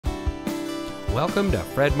Welcome to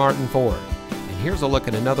Fred Martin Ford, and here's a look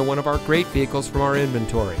at another one of our great vehicles from our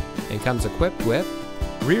inventory, and comes equipped with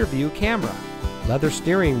rear view camera, leather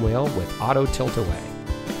steering wheel with auto tilt-away,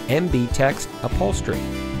 MB text upholstery,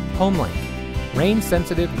 HomeLink, rain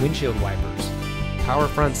sensitive windshield wipers, power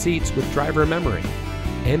front seats with driver memory,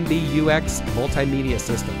 MBUX multimedia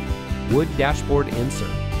system, wood dashboard insert,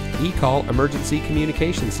 eCall emergency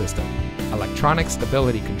communication system, electronic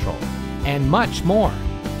stability control, and much more.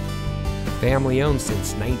 Family owned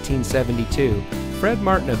since 1972, Fred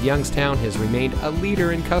Martin of Youngstown has remained a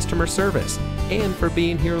leader in customer service and for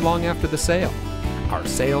being here long after the sale. Our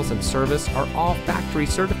sales and service are all factory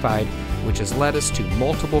certified, which has led us to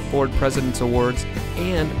multiple Ford President's Awards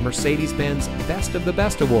and Mercedes-Benz Best of the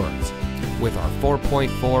Best Awards. With our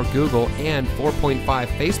 4.4 Google and 4.5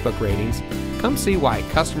 Facebook ratings, come see why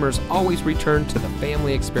customers always return to the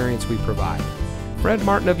family experience we provide. Fred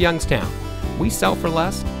Martin of Youngstown. We sell for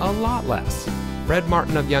less, a lot less. Fred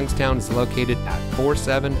Martin of Youngstown is located at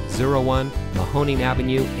 4701 Mahoning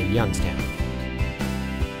Avenue in Youngstown.